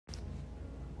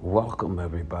Welcome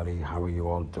everybody. How are you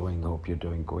all doing? Hope you're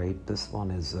doing great. This one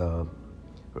is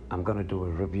I'm going to do a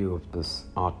review of this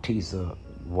Arteza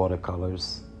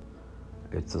watercolors.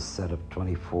 It's a set of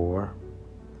 24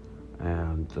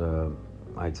 and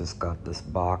I just got this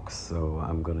box, so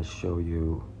I'm going to show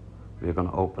you. We're going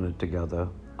to open it together,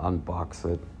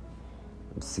 unbox it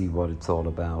and see what it's all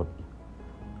about.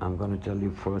 I'm going to tell you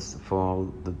first of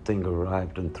all, the thing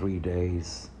arrived in 3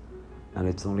 days and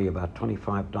it's only about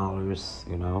 $25,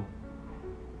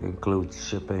 includes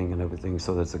shipping and everything,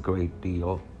 so that's a great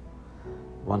deal.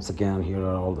 Once again, here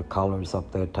are all the colors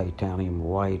up there: titanium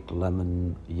white,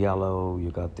 lemon yellow, you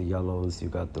got the yellows, you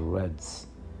got the reds,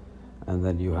 and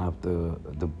then you have the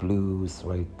blues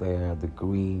right there, the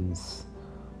greens,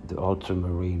 the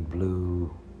ultramarine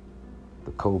blue,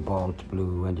 the cobalt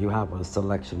blue, and you have a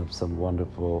selection of some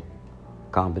wonderful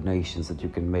combinations that you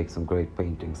can make some great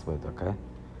paintings with, okay?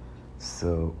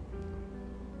 So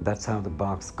that's how the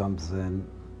box comes in,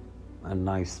 a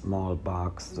nice small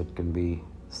box that can be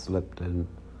slipped in.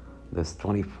 There's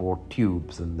 24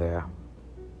 tubes in there.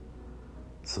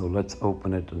 So let's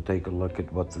open it and take a look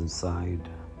at what's inside.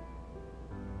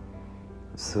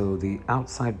 So the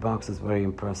outside box is very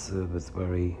impressive. It's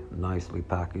very nicely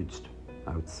packaged,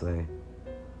 I would say.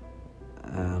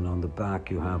 And on the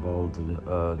back you have all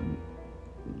the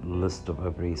list of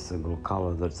every single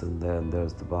color that's in there, and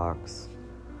there's the box.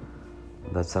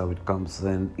 That's how it comes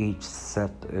in. Each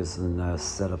set is in a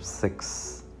set of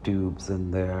 6 tubes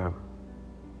in there,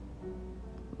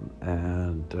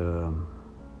 and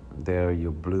there are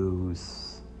your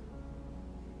blues.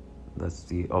 That's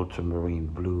the ultramarine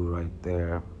blue right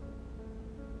there.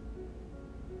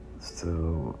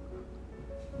 So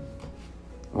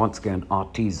once again,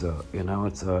 Arteza,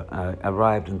 it's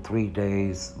arrived in 3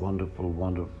 days.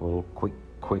 Wonderful, quick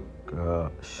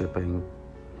shipping,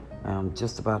 and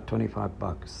just about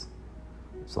 $25.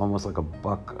 It's almost like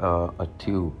 $1 a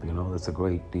tube, that's a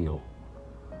great deal.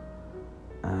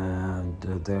 And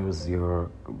there's your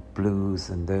blues,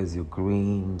 and there's your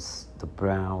greens, the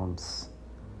browns.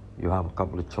 You have a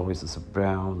couple of choices of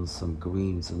browns, some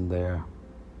greens in there,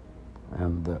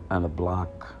 and a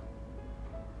black.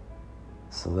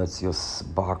 So that's your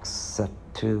box set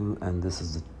 2, and this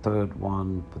is the 3rd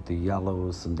one with the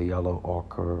yellows and the yellow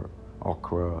ochre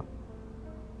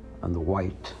and the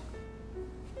white.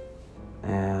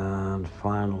 And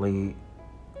finally,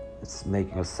 it's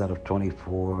making a set of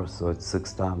 24, so it's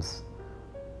 6 times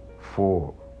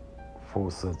 4.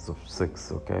 4 sets of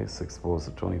 6, okay? 6 fours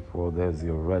are 24. There's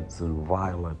your reds and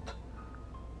violet,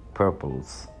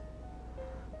 purples.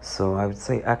 So I would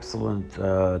say excellent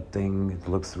thing. It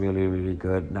looks really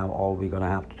good. Now all we're gonna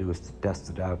have to do is to test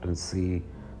it out and see,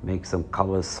 make some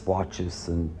color swatches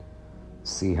and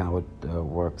see how it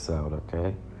works out,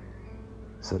 okay?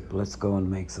 So let's go and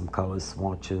make some color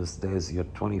swatches. There's your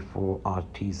 24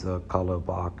 Arteza color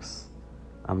box.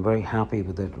 I'm very happy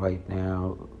with it right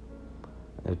now.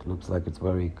 It looks like it's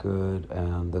very good,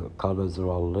 and the colors are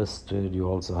all listed. You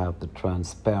also have the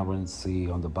transparency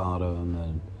on the bottom,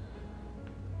 and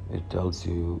it tells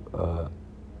you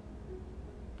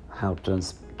how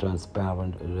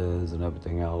transparent it is and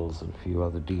everything else, and a few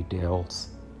other details.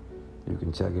 You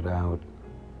can check it out.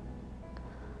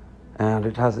 And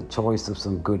it has a choice of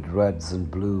some good reds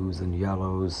and blues and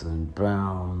yellows and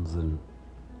browns and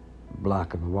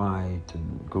black and white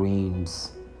and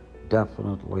greens.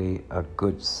 Definitely a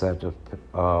good set of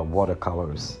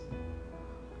watercolors.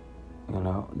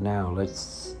 Now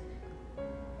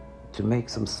to make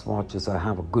some swatches, I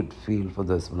have a good feel for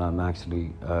this when I'm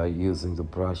actually using the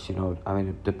brush.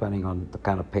 Depending on the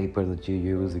kind of paper that you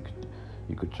use,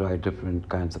 you could try different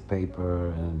kinds of paper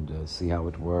and see how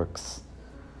it works.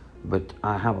 But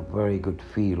I have a very good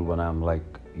feel when I'm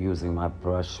using my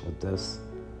brush with this.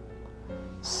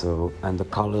 So, and the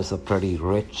colors are pretty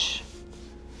rich.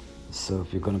 So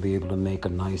if you're going to be able to make a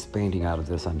nice painting out of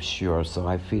this, I'm sure. So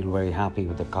I feel very happy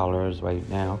with the colors right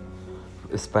now,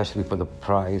 especially for the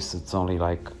price. It's only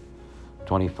like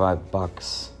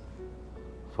 $25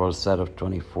 for a set of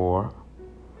 24.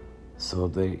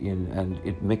 So and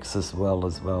it mixes well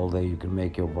as well. There you can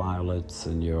make your violets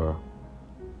and your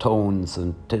tones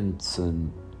and tints,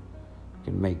 and you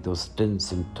can make those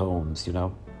tints and tones,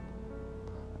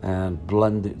 and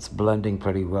it's blending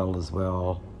pretty well as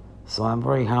well. So I'm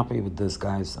very happy with this,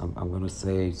 guys. I'm going to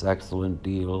say it's an excellent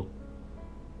deal.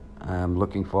 I'm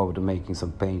looking forward to making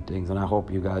some paintings, and I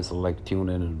hope you guys will tune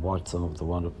in and watch some of the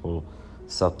wonderful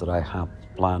stuff that I have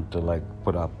planned to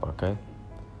put up, okay?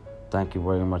 Thank you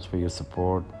very much for your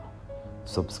support.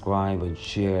 Subscribe and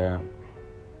share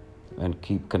and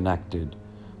keep connected.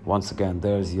 Once again,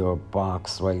 there's your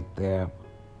box right there.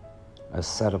 a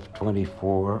set of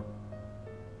 24,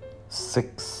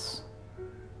 6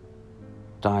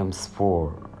 times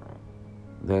 4.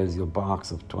 There's your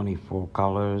box of 24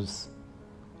 colors,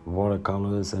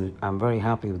 watercolors, and I'm very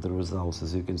happy with the results.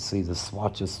 As you can see, the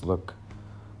swatches look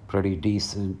pretty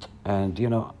decent, and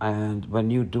and when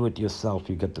you do it yourself,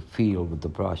 you get the feel with the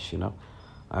brush.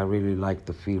 I really like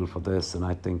the feel for this, and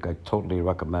I think I totally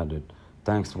recommend it.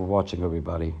 Thanks for watching,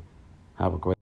 everybody. Have a great